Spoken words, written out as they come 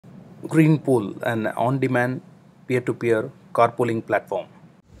Greenpool, an on-demand peer-to-peer carpooling platform.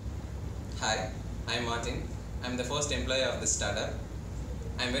 Hi, I'm Martin. I'm the first employee of this startup.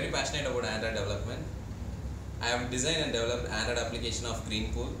 I'm very passionate about Android development. I have designed and developed Android application of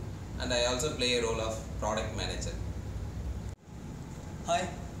Greenpool, and I also play a role of product manager. Hi,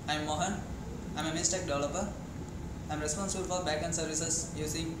 I'm Mohan. I'm a Stack developer. I'm responsible for backend services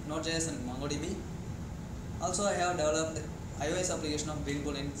using Node.js and MongoDB. Also, I have developed iOS application of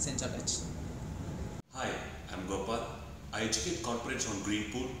Greenpool in Sencha Touch. Hi, I'm Gopal. I educate corporates on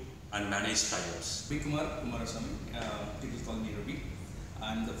Greenpool and manage tie-ups. Kumarasamy, people call me Ravi.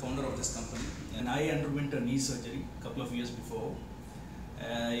 I'm the founder of this company, and I underwent a knee surgery a couple of years before.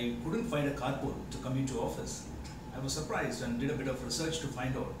 I couldn't find a carpool to come into office. I was surprised and did a bit of research to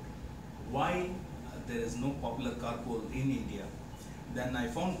find out why there is no popular carpool in India. Then I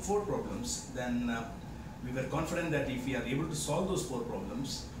found 4 problems. Then we were confident that if we are able to solve those 4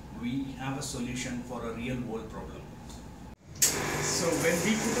 problems, we have a solution for a real world problem. So when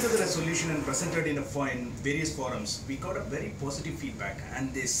we put together a solution and presented in various forums, we got a very positive feedback,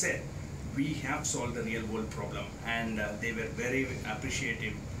 and they said we have solved a real world problem, and they were very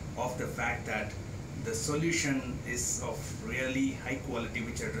appreciative of the fact that the solution is of really high quality,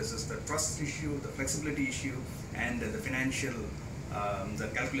 which addresses the trust issue, the flexibility issue, and the financial, the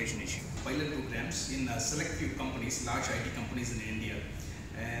calculation issue. Pilot programs in select few companies, large IT companies in India,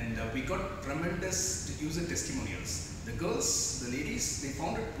 and we got tremendous user testimonials. The girls, the ladies, they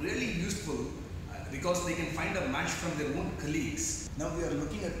found it really useful because they can find a match from their own colleagues. Now we are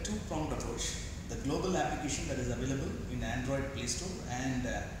looking at 2-pronged approach. The global application that is available in Android Play Store and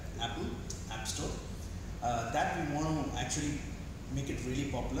Apple App Store. That we want to actually make it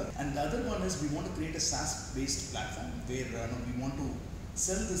really popular. And the other one is we want to create a SaaS-based platform where we want to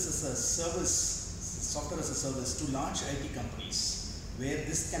sell this as a service, software as a service to large IT companies, where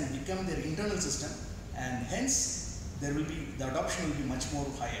this can become their internal system, and hence the adoption will be much more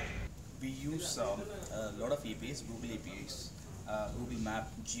higher. We use a lot of APIs, Google APIs, Google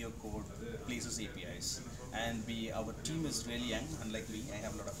Map, Geocode, Places APIs, and our team is really young. Unlike me, I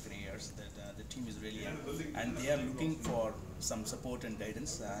have a lot of gray hairs. The team is really young, and they are looking for some support and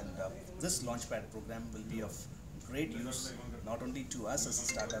guidance. And this Launchpad program will be of great use not only to us as a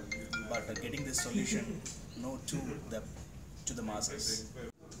startup, but getting this solution to the masses.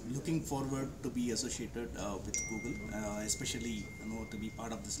 Looking forward to be associated with Google, especially to be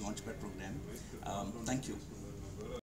part of this Launchpad program. Thank you.